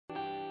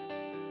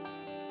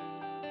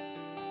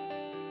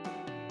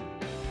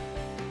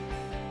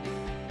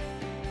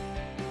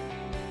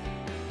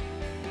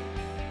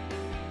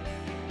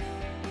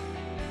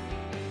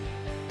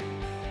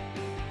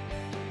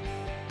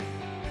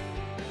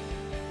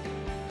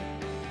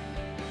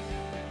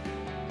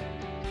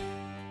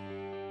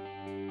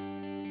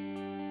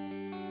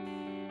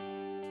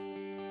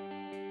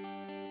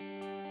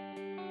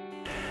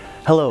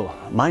Hello,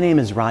 my name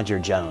is Roger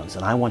Jones,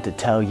 and I want to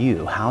tell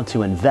you how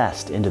to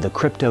invest into the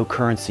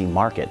cryptocurrency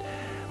market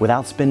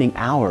without spending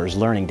hours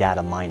learning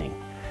data mining.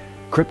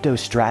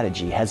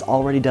 CryptoStrategy has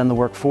already done the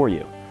work for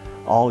you.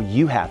 All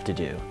you have to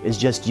do is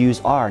just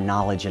use our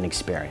knowledge and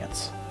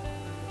experience.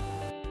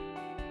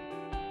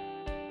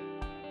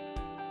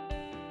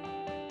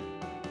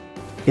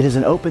 It is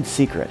an open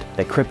secret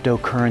that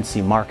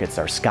cryptocurrency markets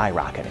are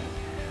skyrocketing.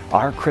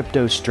 Our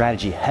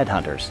CryptoStrategy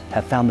headhunters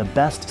have found the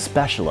best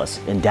specialists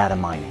in data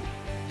mining.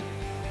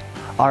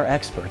 Our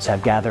experts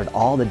have gathered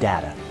all the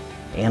data,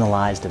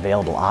 analyzed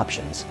available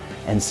options,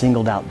 and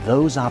singled out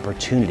those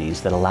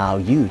opportunities that allow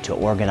you to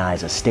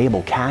organize a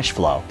stable cash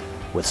flow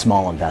with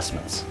small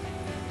investments.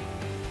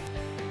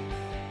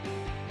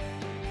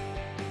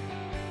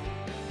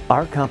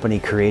 Our company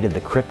created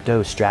the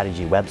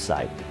CryptoStrategy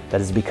website that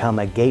has become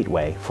a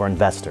gateway for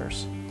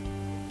investors.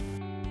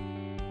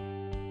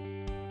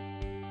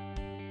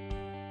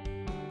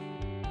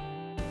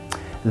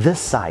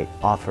 This site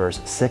offers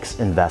 6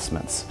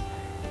 investments.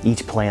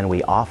 Each plan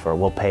we offer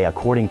will pay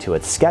according to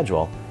its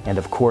schedule and,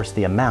 of course,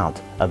 the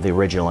amount of the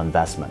original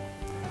investment.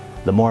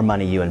 The more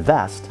money you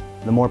invest,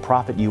 the more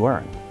profit you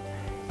earn.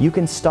 You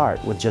can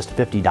start with just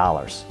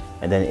 $50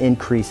 and then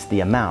increase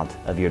the amount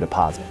of your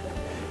deposit.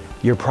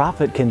 Your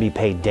profit can be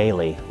paid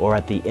daily or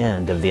at the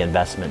end of the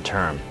investment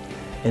term.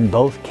 In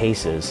both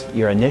cases,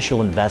 your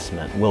initial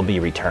investment will be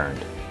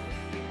returned.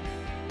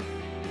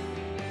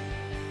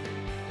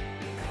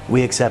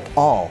 We accept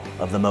all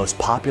of the most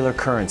popular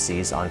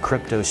currencies on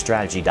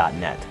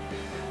CryptoStrategy.net.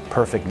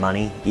 Perfect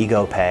Money,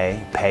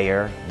 EgoPay,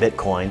 Payer,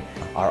 Bitcoin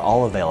are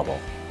all available.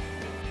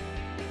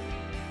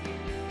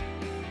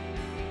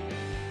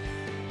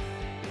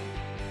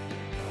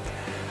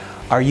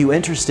 Are you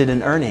interested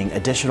in earning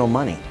additional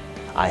money?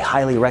 I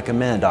highly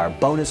recommend our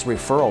bonus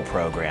referral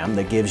program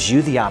that gives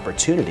you the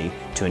opportunity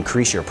to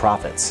increase your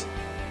profits.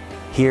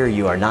 Here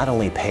you are not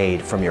only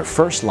paid from your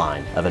first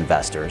line of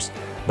investors,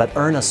 but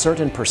earn a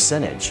certain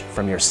percentage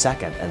from your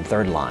second and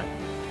third line.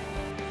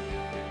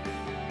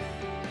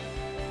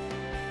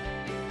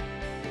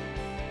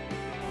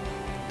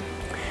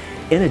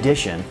 In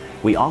addition,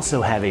 we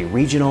also have a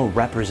regional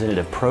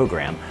representative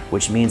program,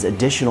 which means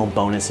additional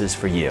bonuses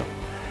for you.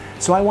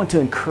 So I want to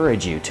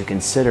encourage you to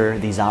consider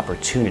these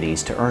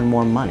opportunities to earn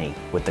more money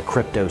with the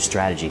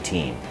CryptoStrategy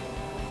team.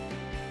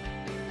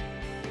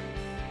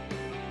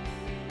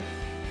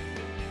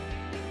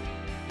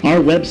 Our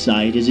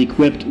website is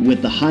equipped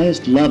with the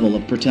highest level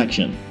of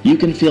protection. You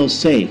can feel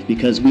safe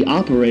because we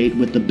operate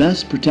with the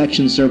best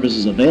protection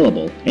services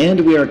available, and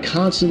we are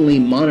constantly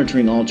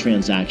monitoring all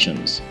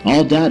transactions.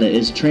 All data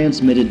is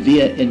transmitted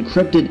via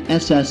encrypted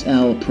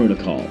SSL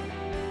protocol.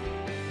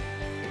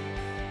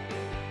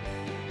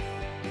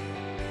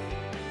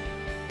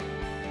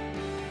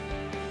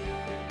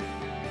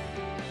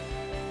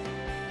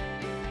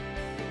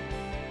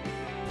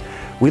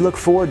 We look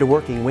forward to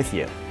working with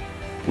you.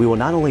 We will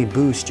not only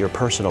boost your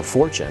personal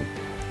fortune,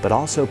 but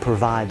also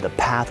provide the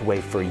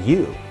pathway for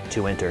you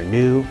to enter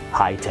new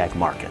high-tech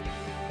market.